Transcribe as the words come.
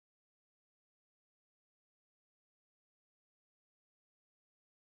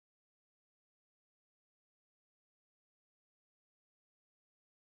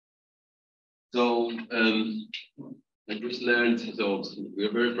So I just learned, so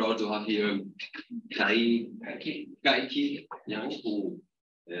we're very proud to have here Kaiqi Yang, who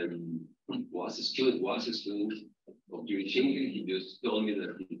was a student of Tschinkel. He just told me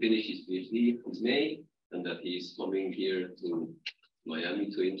that he finished his PhD in May and that he's coming here to Miami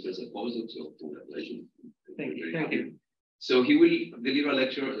to interest a postdoc. So congratulations. Thank you. Thank you. So he will deliver a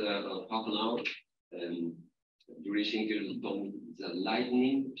lecture of half an hour. During Tschinkel, it's a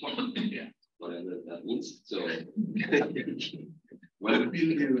lightning talk. Yeah. Whatever that means. So, well,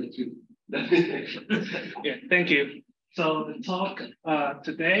 yeah, thank you. So the talk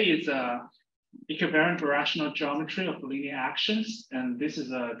today is equivariant birational geometry of linear actions, and this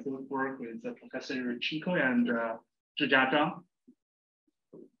is a group work with Professor Tschinkel and Zhang.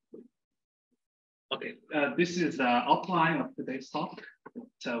 Okay, this is the outline of today's talk.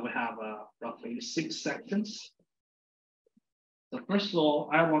 So we have roughly 6 sections. So first of all,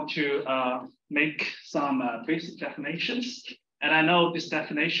 I want to make some basic definitions. And I know this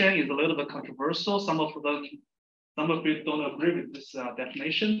definition is a little bit controversial. Some of you don't agree with this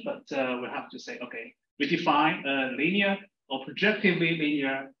definition, but we have to say, okay, we define a linear or projectively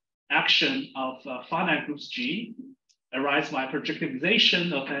linear action of finite groups G arise by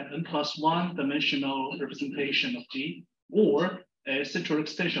projectivization of an n+1 dimensional representation of G or a central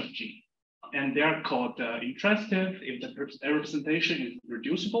extension of G. And they are called intransitive if the representation is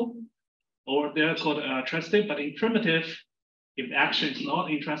reducible, or they are called transitive but imprimitive if the action is not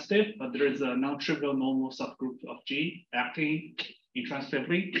intransitive, but there is a non-trivial normal subgroup of G acting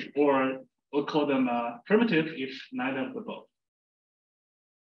intransitively, or we'll call them primitive if neither of the above.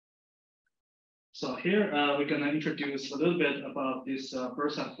 So here we're going to introduce a little bit about this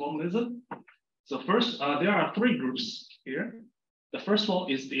Burnside formalism. So first, there are 3 groups here. The first one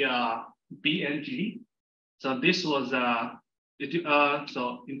is the B and G. So this was so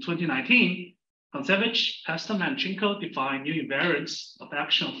in 2019, Kontsevich, Heston, and Tschinkel defined new invariants of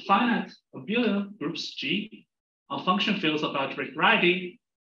action of finite abelian groups G on function fields of algebraic variety,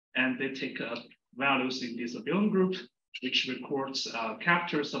 and they take values in this abelian group, which records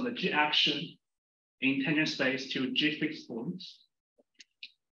captors of the G action in tangent space to G fixed points.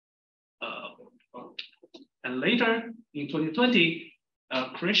 And later in 2020,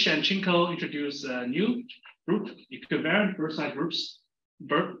 Kresch and Tschinkel introduced a new group, equivariant Burnside groups,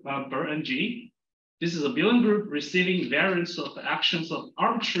 Bur and G. This is a abelian group receiving variants of the actions of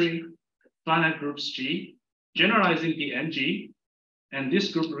arbitrary finite groups G, generalizing the NG. And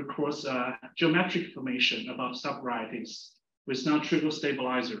this group records geometric information about subvarieties with non-trivial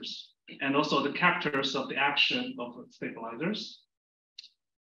stabilizers, and also the characters of the action of stabilizers.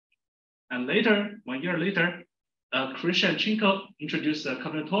 And later, 1 year later, Kresch and Tschinkel introduced a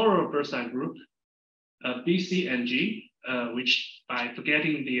combinatorial Burnside group, B, C, and G, which by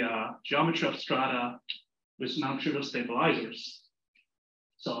forgetting the geometry of strata with non-trivial stabilizers.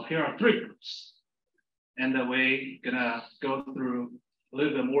 So here are 3 groups. And we're gonna go through a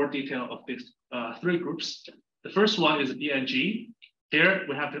little bit more detail of these 3 groups. The first one is B and G. Here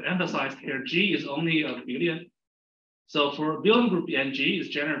we have to emphasize here G is only a abelian. So for abelian group B and G is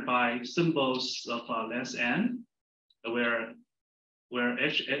generated by symbols of less n, where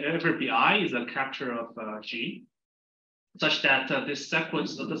every bi is a character of G, such that this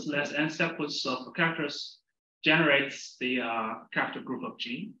sequence, this less n sequence of characters generates the character group of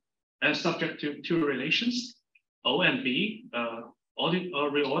G, and subject to 2 relations, O and B,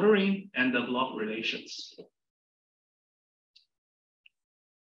 reordering and the block relations.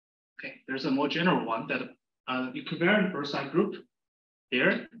 Okay, there's a more general one that equivariant Burnside group.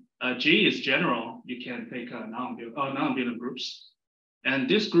 Here, G is general. You can take non-abelian groups. And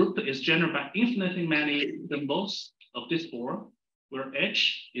this group is generated by infinitely many symbols of this form, where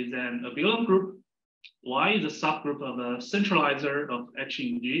H is an abelian group, Y is a subgroup of a centralizer of H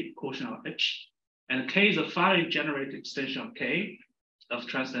in G, quotient of H, and K is a finally generated extension of K of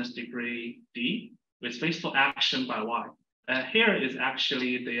transcendence degree D with faithful action by Y. Here is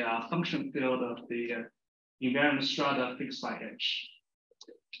actually the function field of the invariant strata fixed by H.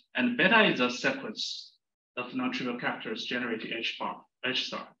 And beta is a sequence of non-trivial characters generating H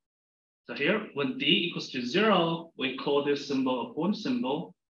star. So here, when D equals to 0, we call this symbol a point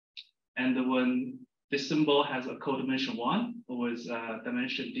symbol. And when this symbol has a codimension 1, with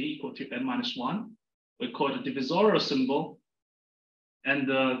dimension D equal to n-1, we call it a divisorial symbol. And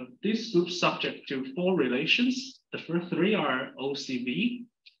this group subject to 4 relations. The first 3 are OCV.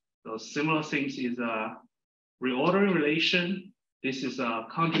 So similar things is a reordering relation. This is a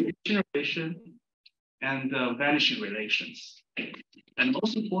conjugation relation and vanishing relations. And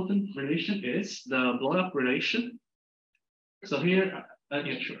most important relation is the blow-up relation. So here,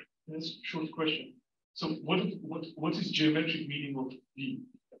 yeah, sure. That's a short question. So what is geometric meaning of V?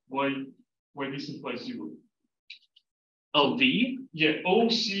 Why this implies zero? Oh, V? Yeah, O,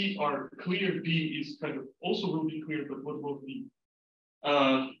 C are clear. V is kind of also will be clear, but what about V?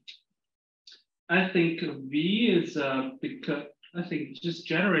 I think V is because I think it just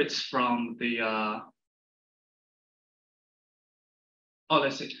generates from the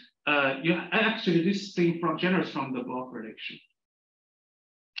let's see. Actually this thing generates from the block relation.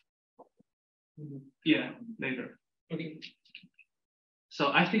 Yeah, later. Okay.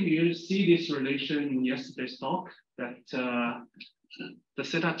 So I think you see this relation in yesterday's talk that the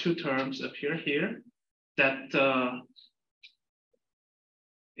theta 2 terms appear here. That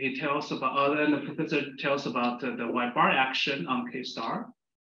it tells about, and the professor tells about the y bar action on k star,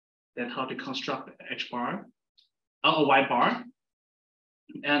 then how to construct h bar, y bar.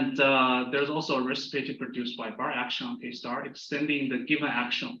 And there's also a recipe to produce y bar action on k star, extending the given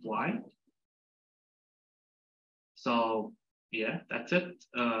action of y. So yeah, that's it.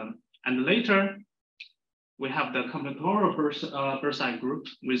 And later, we have the combinatorial Burnside group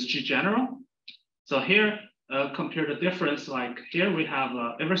with G general. So here, compare the difference, like here we have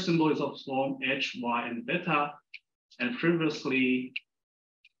every symbol is of form H, Y, and beta. And previously,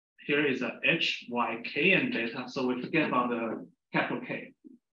 here is a H, Y, K, and beta. So we forget about the capital K.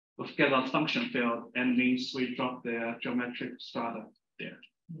 We forget about function field, and means we drop the geometric strata there.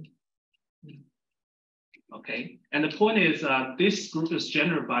 Okay, and the point is this group is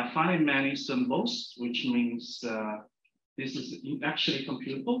generated by finding many symbols, which means this is actually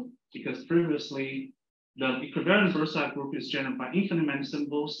computable because previously the equivariant Burnside group is generated by infinite many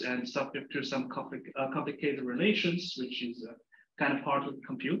symbols and subject to some complicated relations, which is kind of hard to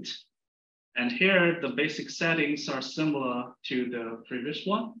compute. And here the basic settings are similar to the previous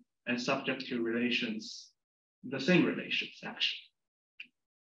one and subject to relations, the same relations actually.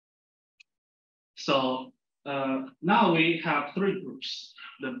 So now we have three groups,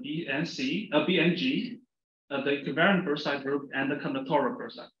 the B and G, the equivariant Burnside group, and the combinatorial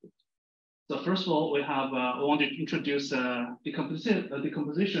Burnside group. So first of all, we have, we want to introduce a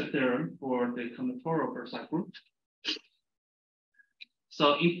decomposition theorem for the combinatorial Burnside group.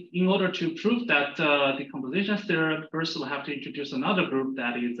 So in order to prove that decomposition theorem, first we have to introduce another group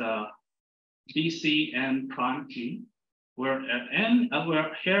that is BC and prime G, where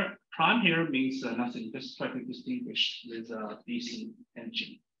where here prime here means nothing, just try to distinguish with BC and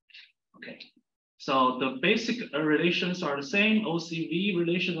G. Okay, so the basic relations are the same, OCV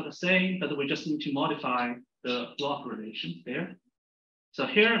relations are the same, but we just need to modify the block relations there. So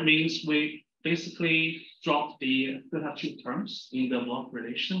here means we basically drop the theta 2 terms in the block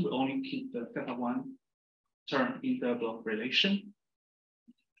relation. We only keep the theta 1 term in the block relation.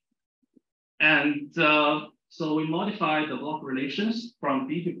 And so we modify the block relations from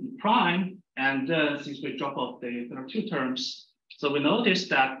B to B prime, and then since we drop off the theta 2 terms, so we notice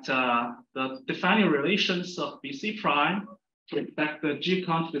that the defining relations of BC prime reflect the G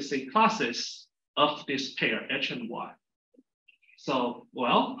conjugacy classes of this pair H and Y. So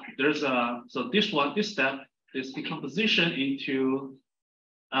well, there's this step, this decomposition into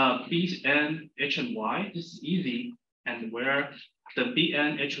B and H and Y. This is easy, and where the B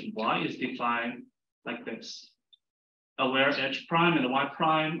and H and Y is defined like this, where H prime and Y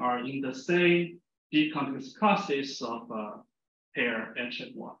prime are in the same G conjugacy classes of pair H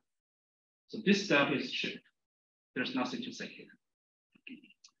and Y. So this step is checked. There's nothing to say here.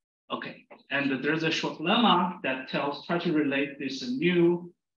 Okay, and there's a short lemma that try to relate this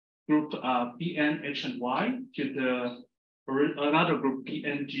new group B and H and Y to the another group B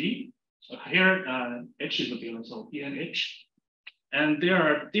and G. So here H is a billion, so B and H, and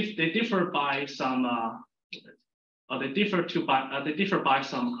they differ by some they differ by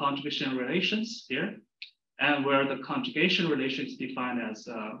some conjugation relations here, and where the conjugation relation is defined as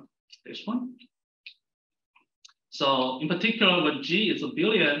this one. So in particular, when G is a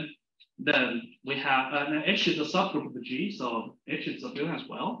billion, then we have, and H is a subgroup of the G, so H is a billion as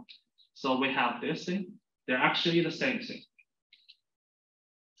well. So we have this thing. They're actually the same thing.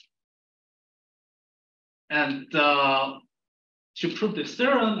 And to prove this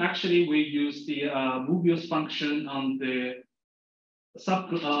theorem, actually we use the Mobius function on the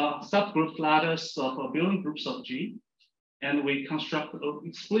subgroup ladders of a billion groups of G, and we construct an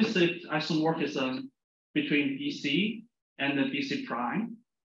explicit isomorphism between BC and the BC prime.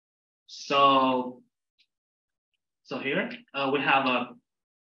 So here we have a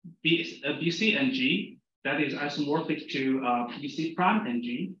BC and G that is isomorphic to BC prime and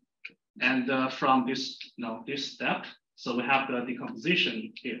G, and from this step, so we have the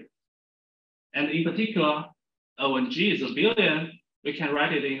decomposition here. And in particular, when G is a billion, we can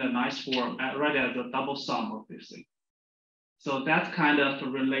write it in a nice form, write it as a double sum of this thing. So that kind of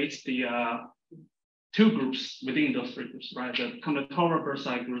relates the two groups within those three groups, right? The combinatorial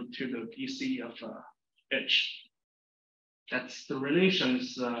Burnside group to the BC of H. That's the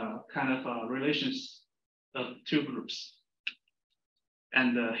relations, relations of two groups.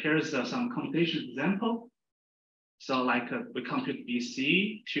 And here's some computation example. So like we compute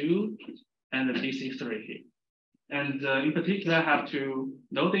BC2 and the BC3 here. And in particular, I have to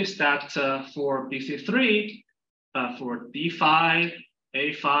notice that for BC3, for D5,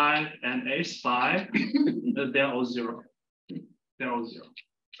 A5, and A5, they're all zero. They're all zero.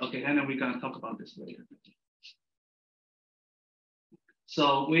 Okay, and then we're gonna talk about this later.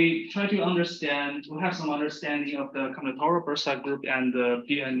 So we try to understand, we have some understanding of the combinatorial Burnside group and the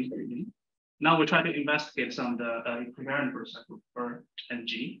PN. Now we try to investigate some of the equivariant Burnside group, R and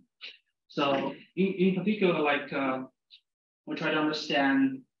G. So in particular, like we try to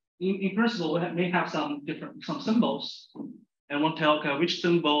understand, in principle, we may have some symbols, and we'll tell which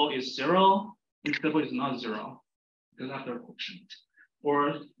symbol is zero, which symbol is not zero, because after a quotient.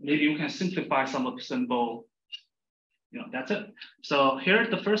 Or maybe you can simplify some of the symbol. That's it. So here,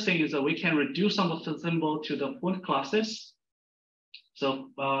 the first thing is that we can reduce some of the symbol to the point classes.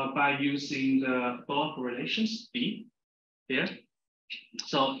 So by using the block relations B here.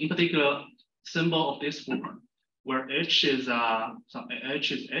 So in particular, symbol of this form, where H is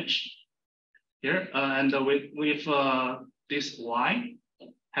H here, and with this Y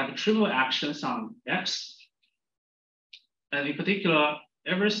have trivial actions on X. And in particular,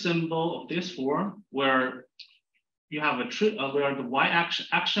 every symbol of this form where you have where the Y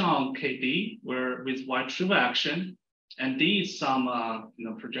action on KD, where with Y trivial action, and D is some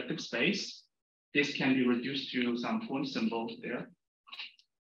projective space. This can be reduced to some point symbols there.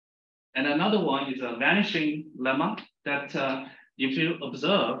 And another one is a vanishing lemma that if you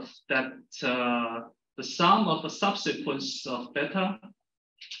observe that the sum of the subsequence of beta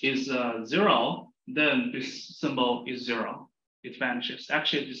is zero, then this symbol is zero. It vanishes.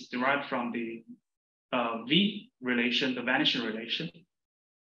 Actually, it's derived from the V relation, the vanishing relation.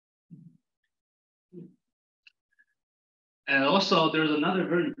 And also, there's another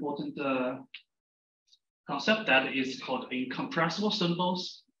very important concept that is called incompressible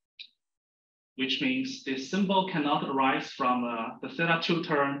symbols, which means this symbol cannot arise from the theta2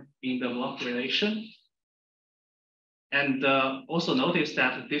 term in the block relation. And also notice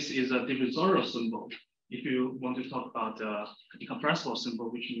that this is a divisorial symbol. If you want to talk about the incompressible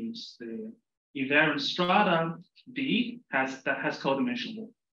symbol, which means the invariant strata D has codimension 1.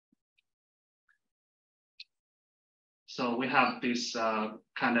 So we have this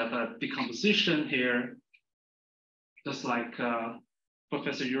kind of a decomposition here, just like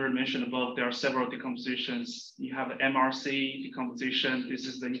Professor Yuri mentioned above. There are several decompositions. You have MRC decomposition. This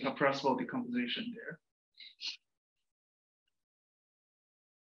is the incompressible decomposition there.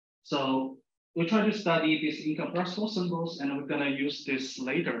 So we try to study these incompressible symbols, and we're going to use this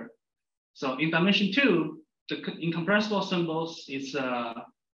later. So in dimension 2, the incompressible symbols is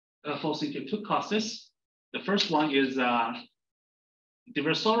falls into two classes. The first one is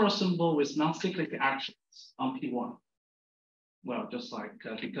divisorial symbol with non-cyclic actions on P1. Well, just like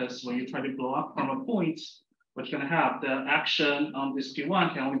because when you try to blow up from a point, what you're going to have, the action on this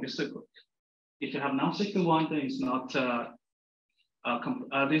P1 can only be cyclic. If you have non-cyclic one, then it's not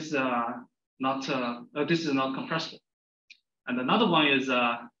this is not compressible. And another one is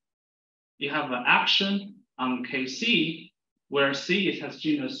you have an action on KC where C has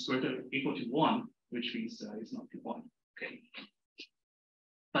genus greater or equal to 1, which means it's not P1. Okay.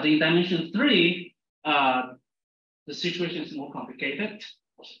 But in dimension 3, the situation is more complicated.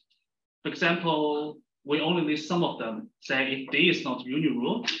 For example, we only list some of them. Say if D is not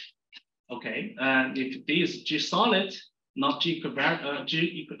unirule, okay, and if D is G solid, not G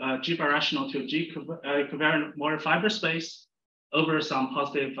birational to G equivariant molar fiber space over some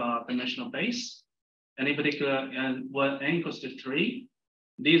positive dimensional base, and in particular, and when n equals to 3,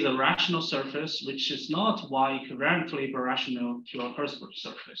 D is a rational surface which is not Y equivariantly birational to a Hertzberg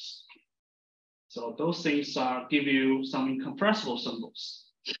surface. So those things give you some incompressible symbols.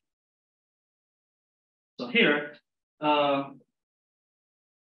 So here,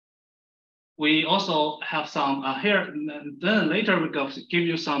 we also have some here. Then later we go to give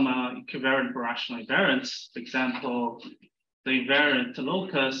you some equivariant birational invariants. For example, the invariant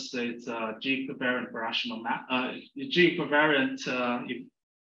locus is G equivariant birational map, G equivariant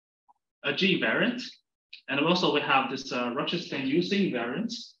G invariant, and also we have this Rochester-Using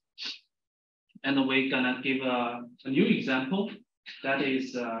invariance. And we're gonna give a new example that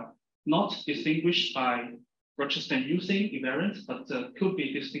is not distinguished by Rochester using invariant, but could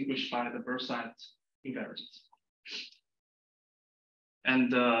be distinguished by the Burnside invariant.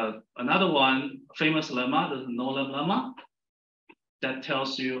 And another one, famous lemma, the no-lim lemma, that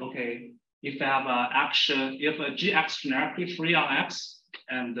tells you, okay, if you have an action, if a Gx generically free on X,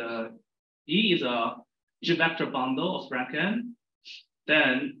 and E is a G vector bundle of rank n,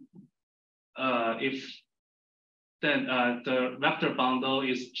 then the vector bundle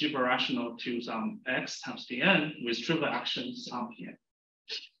is G birational to some X times Tn with trivial actions on Tn.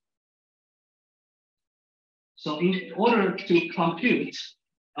 So in order to compute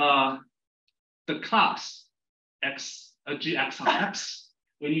the class X, Gx on X,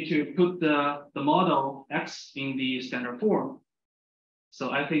 we need to put the model X in the standard form.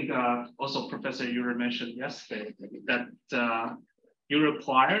 So I think also Professor Ure mentioned yesterday that you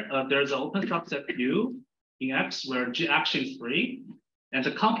require, there's an open subset U in X where G action is free, and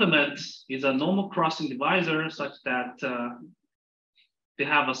the complement is a normal crossing divisor such that they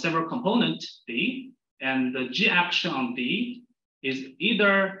have a several component D, and the G action on D is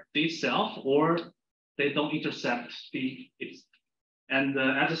either D itself or they don't intersect D. And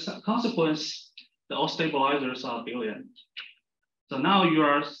as a consequence, the all stabilizers are abelian. So now you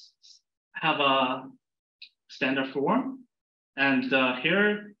have a standard form, and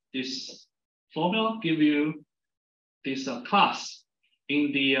here this formula give you this class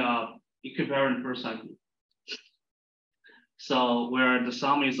in the equivariant Burnside group. So where the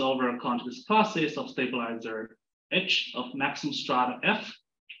sum is over continuous classes of stabilizer H of maximum strata F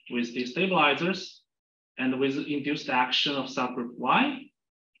with the stabilizers and with induced action of subgroup Y.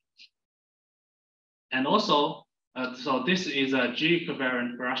 And also, so this is a G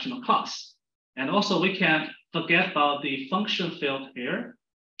equivariant birational class. And also we can forget about the function field here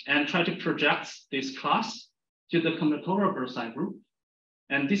and try to project this class to the combinatorial Burnside group.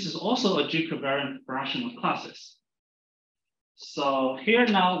 And this is also a G equivariant birational classes. So here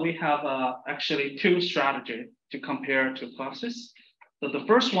now we have actually two strategies to compare two classes. So the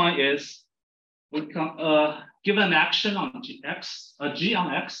first one is we give an action on Gx, a G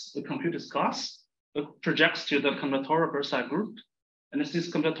on X, we compute this class. It projects to the combinatorial Burnside group. And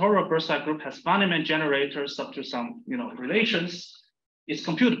this combinatorial Burnside group has Feynman generators up to some relations. It's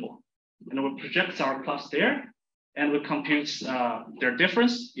computable. And we project our class there, and we compute their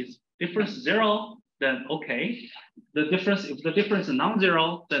difference. If difference is 0, then okay. The difference, if the difference is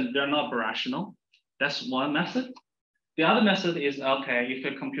non-zero, then they're not birational. That's one method. The other method is, okay, if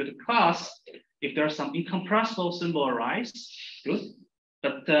you compute a class, if there's some incompressible symbol arise, good.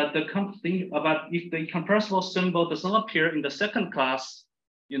 But the thing about if the incompressible symbol does not appear in the second class,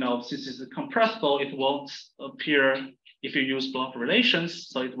 since it's compressible, it won't appear if you use block relations,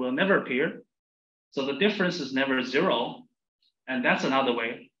 so it will never appear. So the difference is never 0. And that's another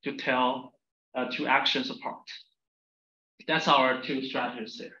way to tell two actions apart. That's our two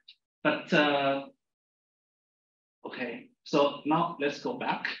strategies there. But okay, so now let's go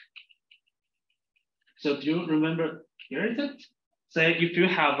back. So do you remember, here is it? Say if you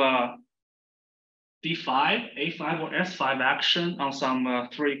have a D5, A5, or S5 action on some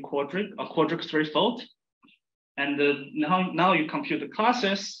three quadric, a quadric threefold, and now you compute the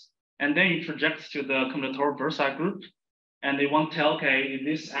classes, and then you project to the combinatorial Burnside group, and they want to tell, okay, is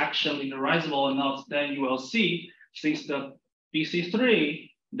this action linearizable or not? Then you will see, since the BC3,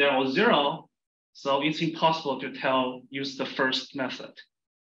 they're all 0, so it's impossible to use the first method.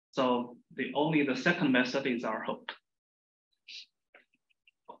 So only the second method is our hope.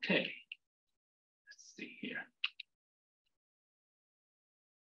 Okay, let's see here.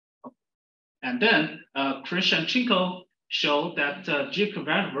 And then Kresch and Tschinkel show that G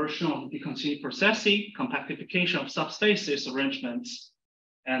equivariant version of the continued processing, compactification of subspaces arrangements,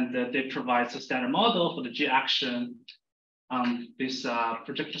 and they provide a standard model for the G action this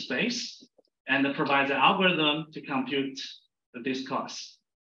projector space, and it provides an algorithm to compute this class.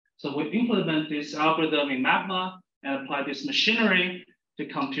 So we implement this algorithm in Magma and apply this machinery to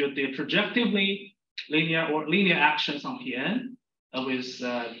compute the projectively linear actions on Pn with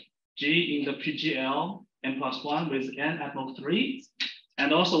G in the PGL n+1 with n at mod 3,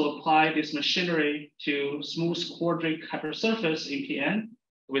 and also apply this machinery to smooth quadric hypersurface in Pn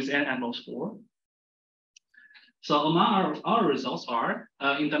with n at mod 4. So among our results are,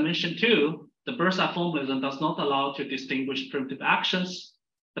 in dimension 2, the Burnside formalism does not allow to distinguish primitive actions,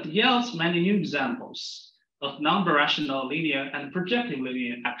 but yields many new examples of non-birational linear and projective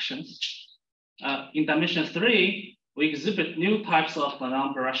linear actions. In dimension 3, we exhibit new types of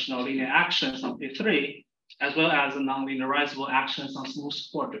non-birational linear actions on P3, as well as non-linearizable actions on smooth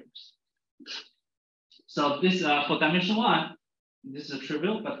quadrics. So this, for dimension 1, this is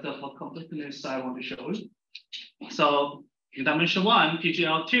trivial, but for completeness, I want to show you. So in dimension 1,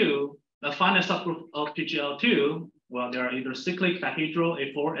 PGL2, the finite subgroup of PGL2, well, they are either cyclic,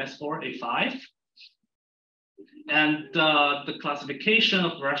 dihedral, A4, S4, A5. And the classification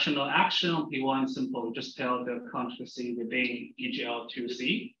of rational action on P1 is simple. Just tell the conjugacy within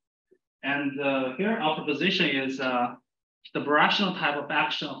PGL2C. And here our proposition is the birational type of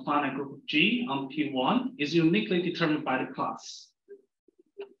action of finite group of G on P1 is uniquely determined by the class.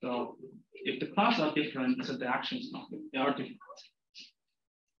 So if the classes are different, so the actions they are different.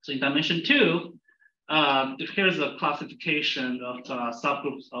 So in dimension 2, here's a classification of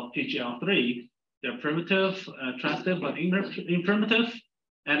subgroups of PGL3. They're primitive, transitive, but imprimitive,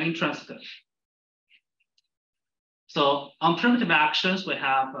 and intransitive. So on primitive actions, we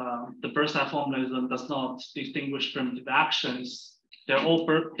have the Burnside formalism does not distinguish primitive actions.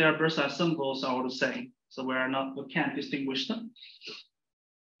 Their Burnside symbols are all the same. So we can't distinguish them.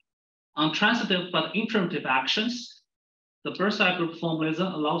 On transitive but imprimitive actions, the Burnside group formalism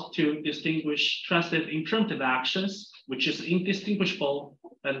allows to distinguish transitive imprimitive actions, which is indistinguishable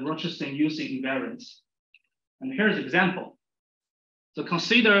by the Rochester using invariance. And here's an example. So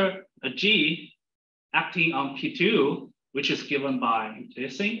consider a G acting on P2, which is given by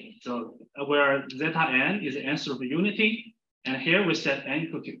this thing. So where zeta n is the answer of unity, and here we set n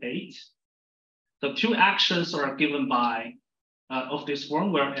equal to 8. The two actions are given by of this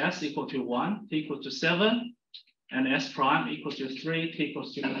form, where s equal to 1, t equal to 7, and s prime equal to 3, t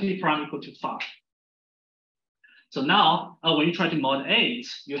equals to t prime equal to 5. So now, when you try to mod 8,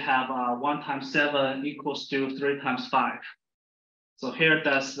 you have 1 times 7 equals to 3 times 5. So here,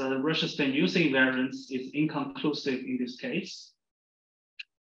 that's the Rochester using invariance is inconclusive in this case.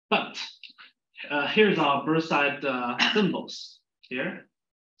 But here's our Burnside symbols here.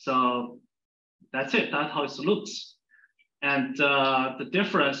 So that's it. That's how it looks. And the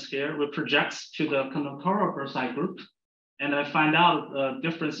difference here, we project to the combinatorial Burnside group, and I find out the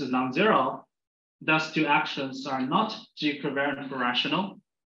difference is non-zero. Thus, two actions are not G-covariant birational,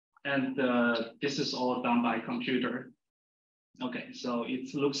 and this is all done by computer. Okay, so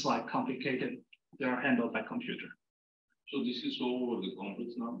it looks like complicated. They are handled by computer. So this is all over the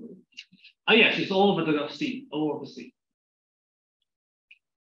complex number? Oh yes, it's all over the C, all over the C.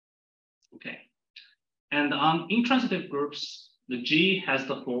 Okay. And on intransitive groups, the G has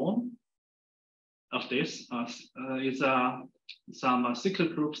the form of this. It's some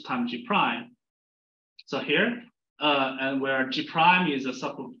cyclic groups times G prime. So here, and where G prime is a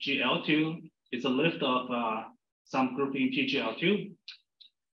subgroup GL2, it's a lift of some group in PGL2.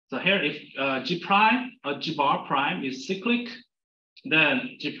 So here, if G prime or G bar prime is cyclic,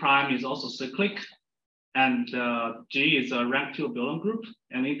 then G prime is also cyclic, and G is a rank 2 abelian group.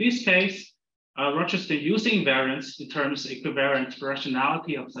 And in this case, Rochester using invariance determines equivariant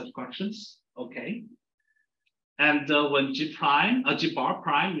rationality of such questions. Okay. And when G bar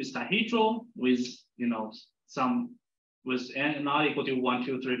prime is dihedral with with n not equal to 1,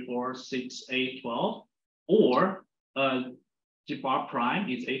 2, 3, 4, 6, 8, 12, or G bar prime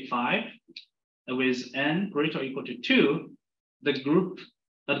is A5 with n greater or equal to 2, the group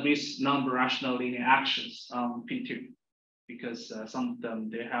admits non-birational linear actions on P2, because some of them,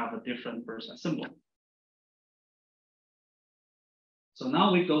 they have a different Burnside symbol. So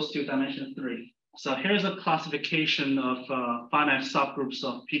now we go to dimension 3. So here's a classification of finite subgroups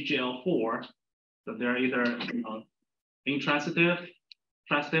of PGL4. So they're either intransitive,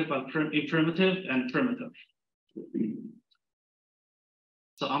 transitive, but primitive, and primitive.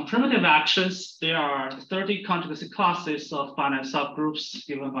 So on primitive actions, there are 30 conjugacy classes of finite subgroups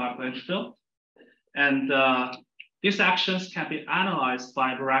given by Blanchfield. And these actions can be analyzed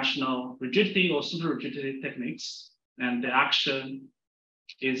by birational rigidity or super-rigidity techniques. And the action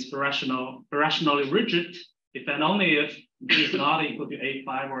is birationally rigid if and only if G is not equal to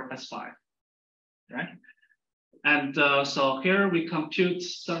A5 or S5, right? And so here we compute,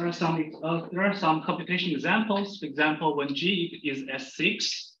 there are some computation examples. For example, when G is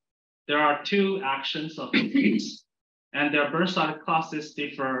S6, there are two actions of X, and their Burnside classes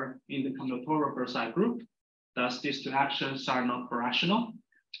differ in the combinatorial Burnside group. Thus, these two actions are not birational.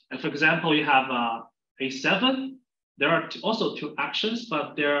 And for example, you have A7. There are also two actions,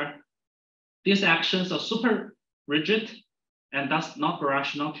 but these actions are super rigid and thus not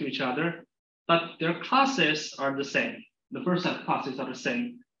birational to each other, but their classes are the same. The Burnside classes are the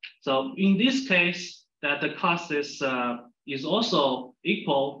same. So in this case, that the classes is also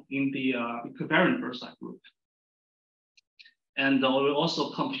equal in the equivariant Burnside group. And we'll also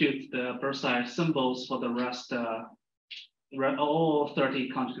compute the Burnside symbols for the rest, all 30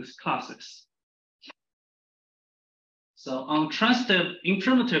 conjugacy classes. So on transitive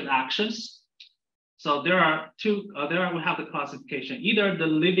imprimitive actions, So there are two, we have the classification, either the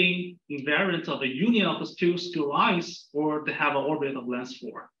living invariant of the union of those two still lines, or they have an orbit of length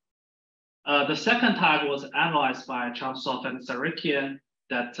 4. The second type was analyzed by Chalsov and Sarikian,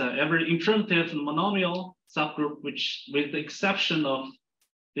 that every imprimitive monomial subgroup, which with the exception of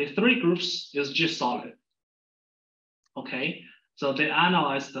the 3 groups, is G solid. Okay, so they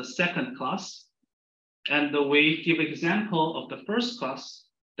analyzed the second class, and we give example of the first class,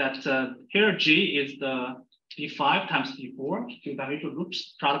 that here G is the D5 times D4, 2 dihedral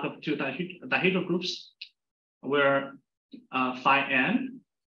groups, product of 2 dihedral groups, where phi n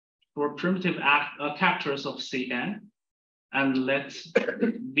for primitive characters of Cn, and let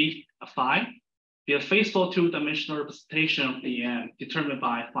V phi be a faithful 2-dimensional representation of Dn determined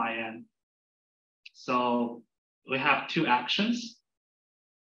by phi n. So we have 2 actions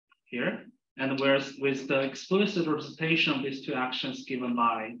here, and whereas with the explicit representation of these 2 actions given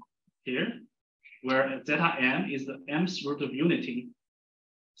by here, where zeta n is the mth root of unity.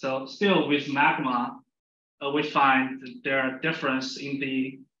 So still with magma, we find there are difference in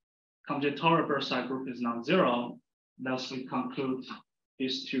the combinatorial Burnside group is non-zero. Thus we conclude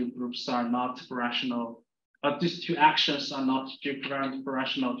these 2 groups are not rational, these 2 actions are not equivariant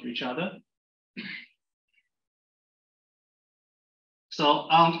rational to each other. So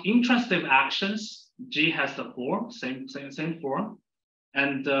on intransitive actions, G has the form, same form.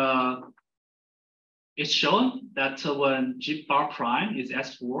 And it's shown that when G bar prime is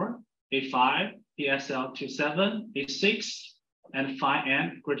S4, A5, PSL27, A6, and phi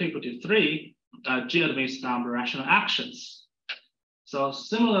n greater or equal to 3, G admits non-birational actions. So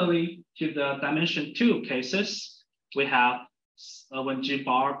similarly to the dimension 2 cases, we have when G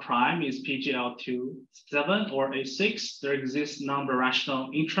bar prime is PGL27 or A6, there exists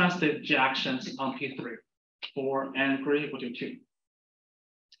non-birational intransitive G actions on P3 for n greater or equal to 2.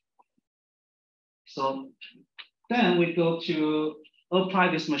 So then we go to apply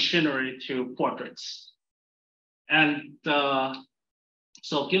this machinery to quadrics. And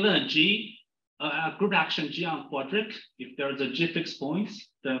so given a G, a group action G on quadric, if there's a G fixed point,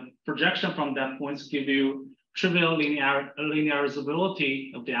 the projection from that point give you trivial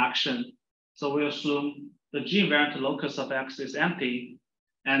linearizability of the action. So we assume the G invariant locus of X is empty.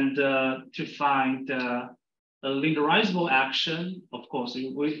 And to find a linearizable action, of course,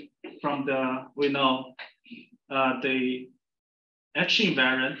 we know the H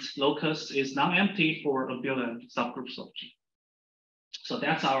invariant locus is non-empty for a billion subgroups of G. So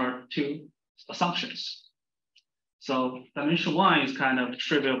that's our 2 assumptions. So dimension 1 is kind of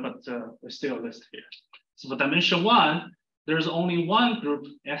trivial, but we're still listed here. So for dimension 1, there's only one group,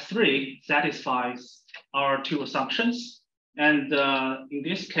 S3, satisfies our 2 assumptions. And in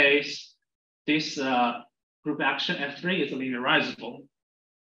this case, this group action S3 is linearizable.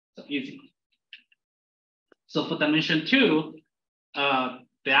 So easy. So for dimension 2,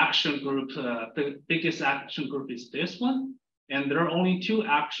 the action group, the biggest action group is this one. And there are only 2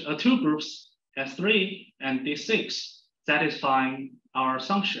 groups, S3 and D6, satisfying our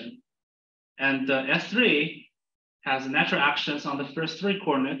assumption. And S3 has natural actions on the first 3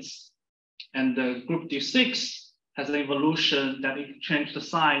 coordinates, and the group D6 has an evolution that changes the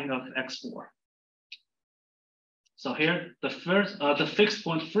sign of X4. So here, the fixed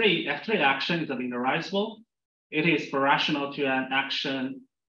point free F3 action is a linearizable. It is birational to an action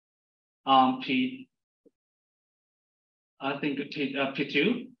P2,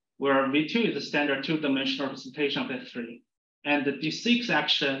 where V2 is a standard 2-dimensional representation of F3. And the D6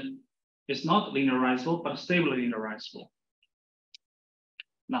 action is not linearizable, but stably linearizable.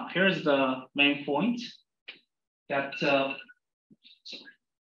 Now, here's the main point that,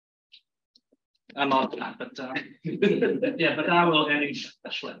 I'm out of time, but yeah, but I will end it.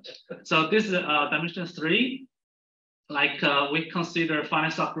 So this is dimension 3. Like we consider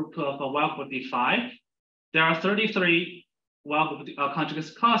finite subgroup of a well-group D5. There are 33 well-group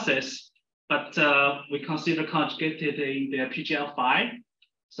conjugates classes, but we consider conjugated in the PGL5.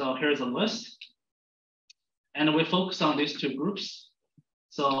 So here's a list. And we focus on these 2 groups.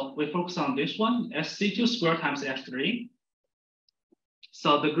 So we focus on this one, SC2 squared times F3.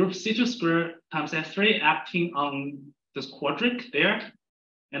 So the group C2 squared times F3 acting on this quadric there.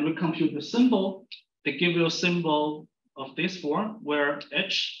 And we compute the symbol. They give you a symbol of this form where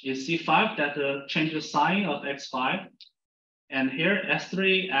H is C5 that changes sign of X5. And here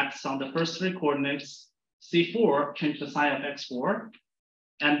S3 acts on the first 3 coordinates. C4 changes the sign of X4.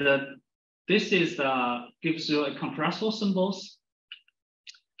 And this is gives you a compressible symbols.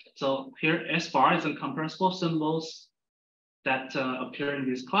 So here S bar is a compressible symbols that appear in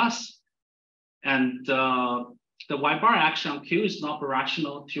this class. And the Y bar action on Q is not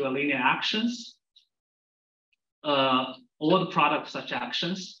birational to a linear actions. all the product of such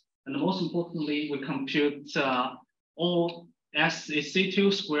actions. And most importantly, we compute all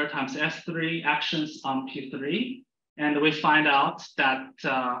C2 squared times S3 actions on P3. And we find out that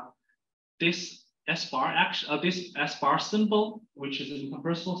this S bar action, this S bar symbol, which is an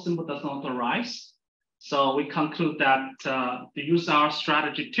incompressible symbol, does not arise. So we conclude that to use our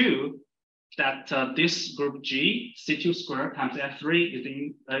strategy 2, that this group G, C2 squared times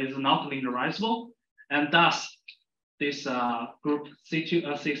S3 is not linearizable. And thus, this group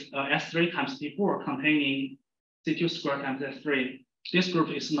S3 times P4 containing C2 squared times S3, this group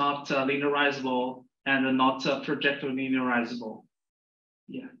is not linearizable and not projectively linearizable.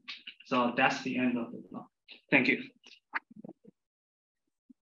 Yeah, so that's the end of the talk. Thank you.